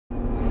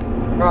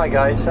Right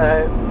guys, so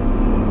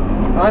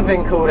I've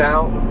been called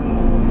out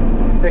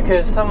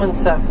because someone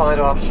set fire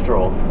to our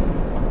straw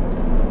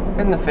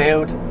in the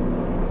field,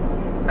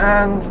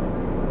 and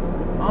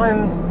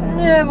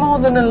I'm more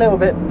than a little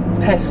bit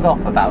pissed off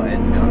about it,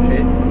 to be honest with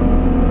you.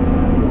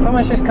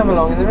 Someone's just come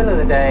along in the middle of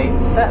the day,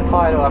 set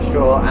fire to our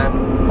straw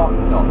and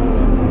fucked off.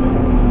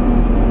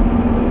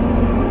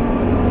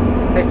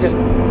 They've just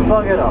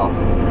buggered off.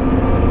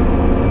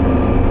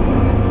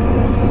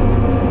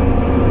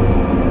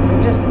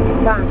 They're just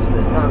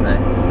bastards, aren't they?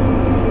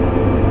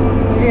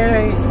 You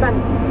know, you spent,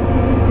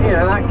 you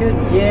know, that good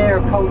year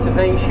of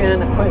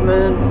cultivation,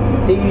 equipment,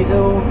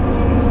 diesel,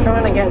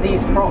 trying to get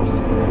these crops,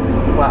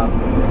 well,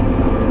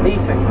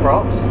 decent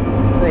crops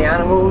for the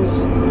animals,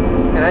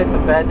 you know, for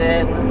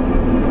bedding,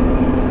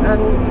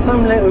 and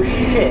some little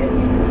shit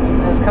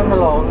has come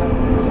along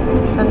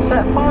and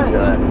set fire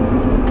to it.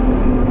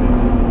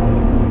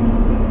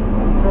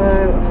 So,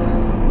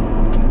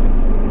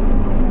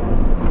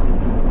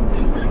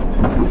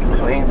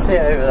 we can see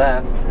it over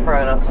there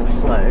throwing up some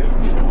smoke.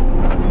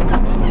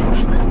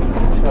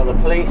 Got the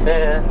police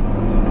here.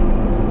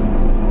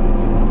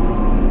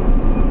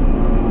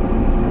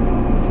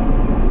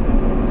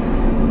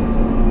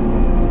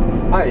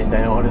 I just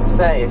don't know what to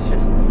say. It's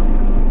just,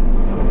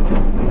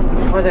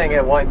 I don't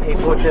get why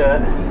people do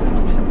it.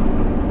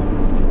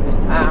 Just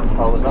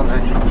assholes, aren't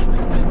they?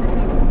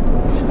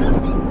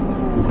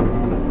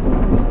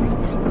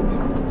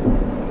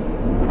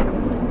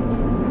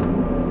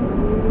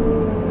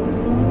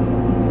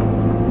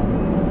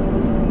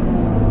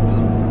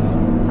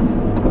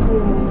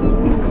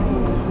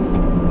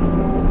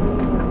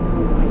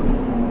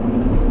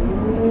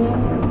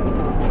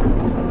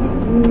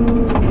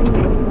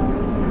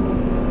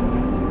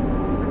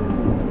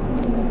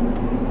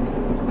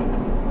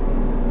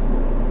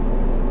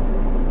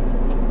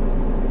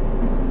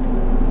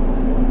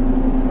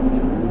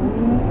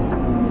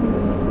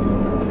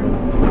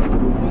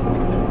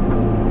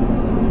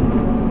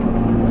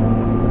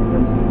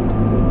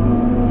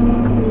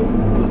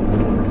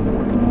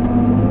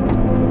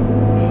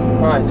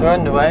 Right, so we're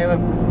underway. We're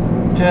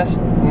just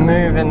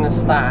moving the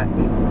stack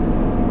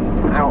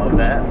out a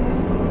bit.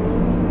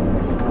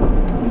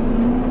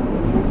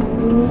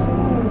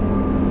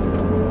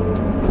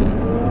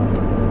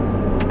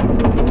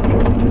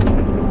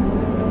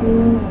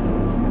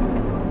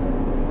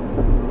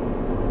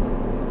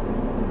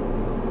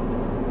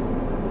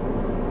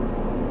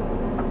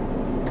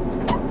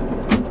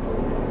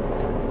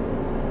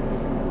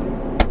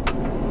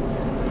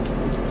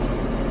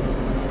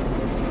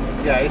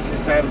 Yeah, this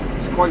is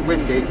it's quite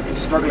windy.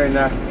 It's struggling.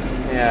 Yeah.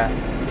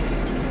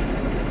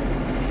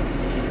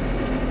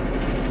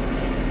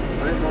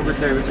 I think what we'll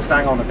do, we'll just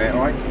hang on a bit,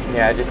 alright?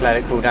 Yeah, just let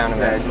it cool down a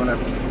bit. Yeah, do you want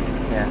to?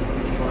 Yeah.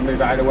 You want to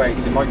move it out of the way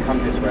because it might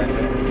come this way.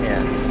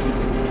 Yeah.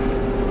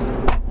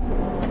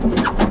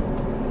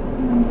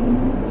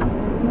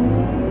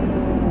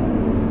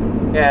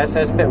 Yeah,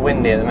 so it's a bit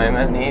windy at the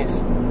moment.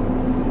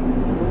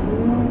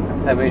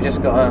 So we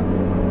just got to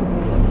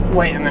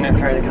wait a minute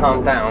for it to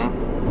calm down.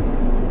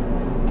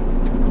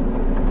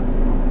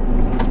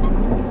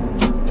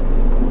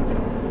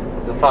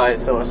 The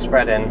fire's sort of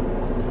spreading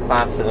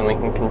faster than we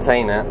can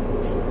contain it.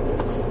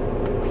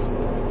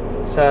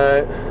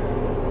 So,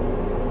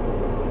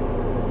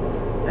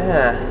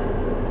 yeah,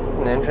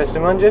 an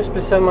interesting one. Just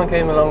because someone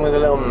came along with a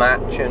little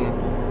match and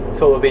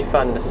thought it would be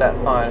fun to set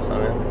fire or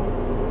something.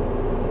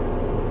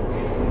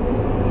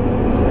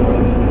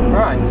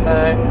 Right, so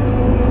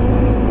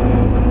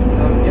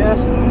I'm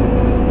just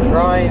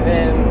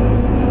driving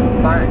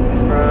back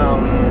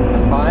from the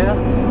fire.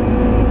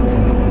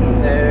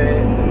 So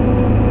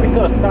we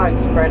sort of started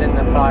spreading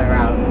the fire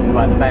out,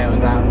 well, the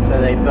bales out,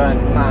 so they burn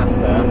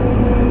faster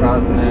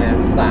rather than in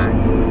a stack.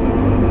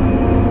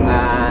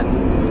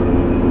 And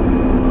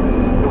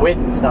the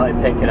wind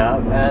started picking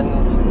up,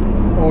 and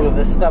all of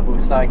the stubble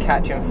started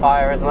catching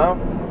fire as well.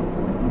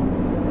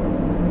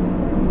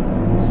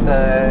 So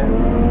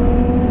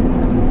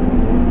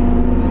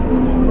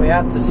we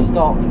had to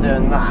stop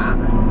doing that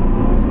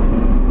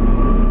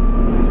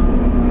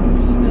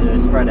just because it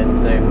was spreading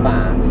so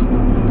fast.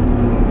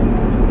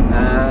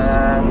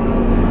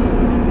 And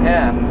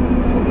yeah,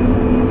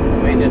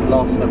 we just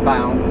lost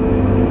about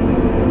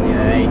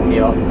 80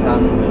 odd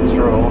tons of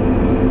straw.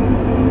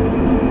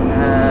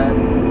 And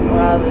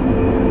well,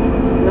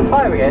 the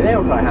fire brigade, they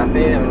were quite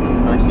happy. They were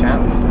nice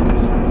chaps,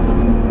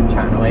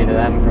 chatting away to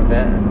them for a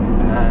bit.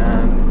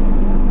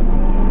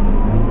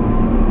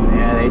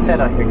 Yeah, they said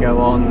I could go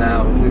on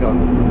now because we've got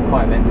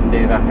quite a bit to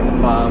do back on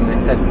the farm. They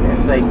said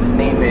if they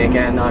need me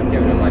again, I've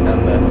given them my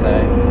number, so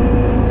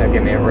they'll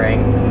give me a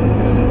ring.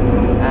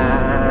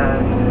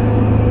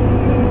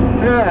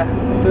 Yeah,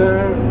 so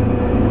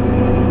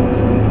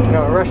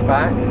got to rush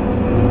back.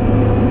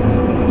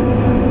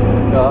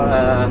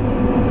 Got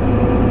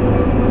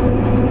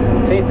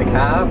feed the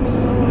calves,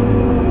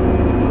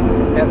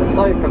 get the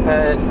site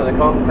prepared for the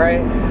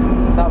concrete,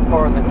 start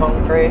pouring the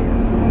concrete.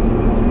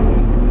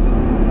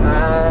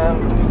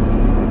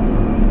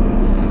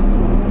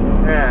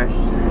 Yeah,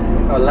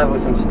 got to level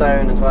some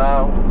stone as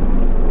well.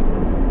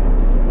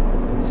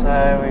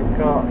 So we've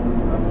got a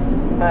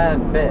fair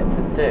bit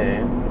to do.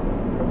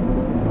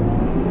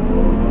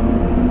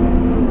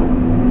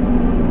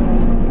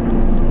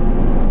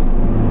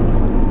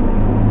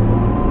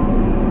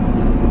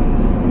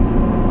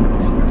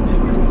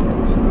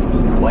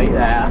 Wait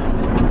there.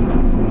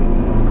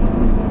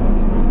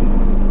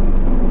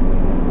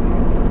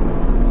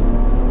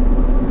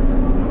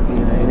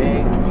 You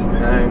lady?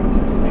 No,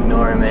 just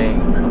ignoring me.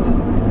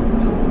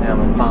 Yeah,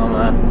 I'm a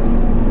farmer.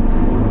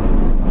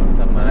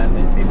 Done my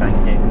emergency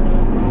banking.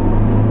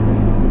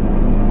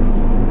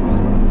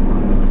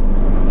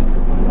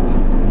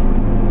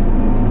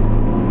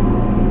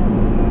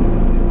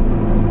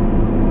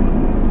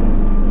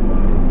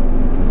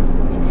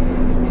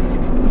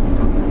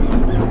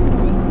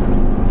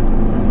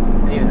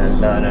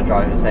 Learner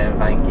driver saying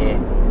thank you.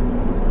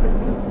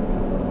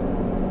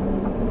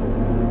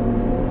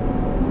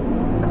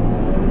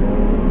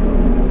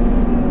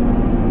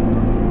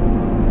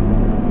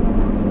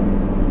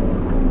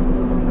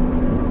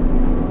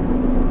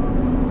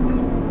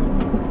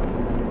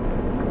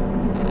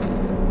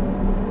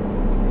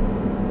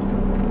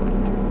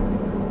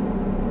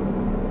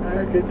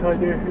 Good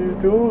idea who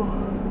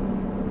door.